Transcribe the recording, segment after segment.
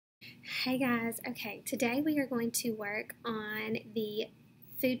Hey guys, okay, today we are going to work on the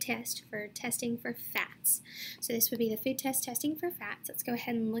food test for testing for fats. So this would be the food test testing for fats. Let's go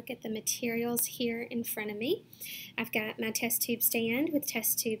ahead and look at the materials here in front of me. I've got my test tube stand with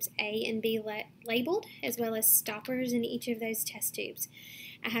test tubes A and B labeled, as well as stoppers in each of those test tubes.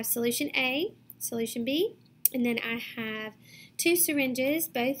 I have solution A, solution B, and then I have two syringes,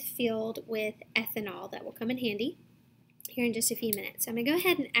 both filled with ethanol that will come in handy here in just a few minutes. So I'm going to go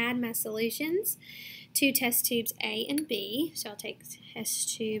ahead and add my solutions to test tubes A and B. So I'll take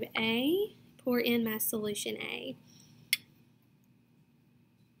test tube A, pour in my solution A.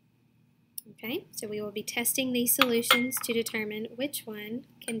 Okay, so we will be testing these solutions to determine which one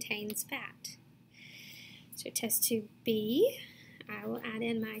contains fat. So test tube B, I will add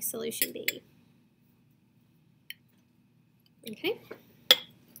in my solution B. Okay.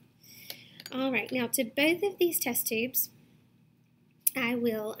 All right, now to both of these test tubes, I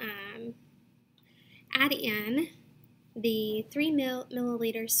will add in the 3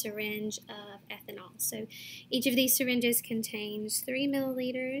 milliliter syringe of ethanol. So each of these syringes contains 3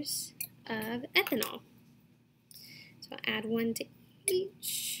 milliliters of ethanol. So I'll add one to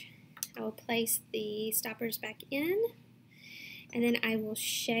each. I will place the stoppers back in, and then I will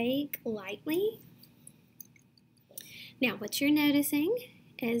shake lightly. Now what you're noticing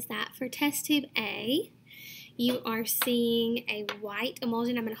is that for test tube A, you are seeing a white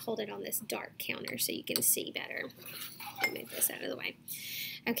emulsion. I'm going to hold it on this dark counter so you can see better. I'll move this out of the way.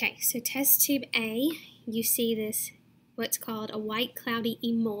 Okay, so test tube A, you see this, what's called a white cloudy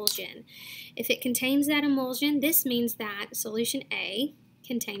emulsion. If it contains that emulsion, this means that solution A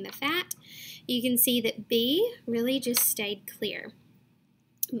contained the fat. You can see that B really just stayed clear,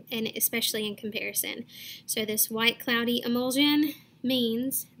 and especially in comparison. So this white cloudy emulsion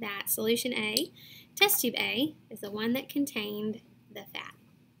means that solution A, test tube A, is the one that contained the fat.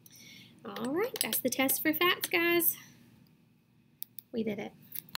 All right, that's the test for fats, guys. We did it.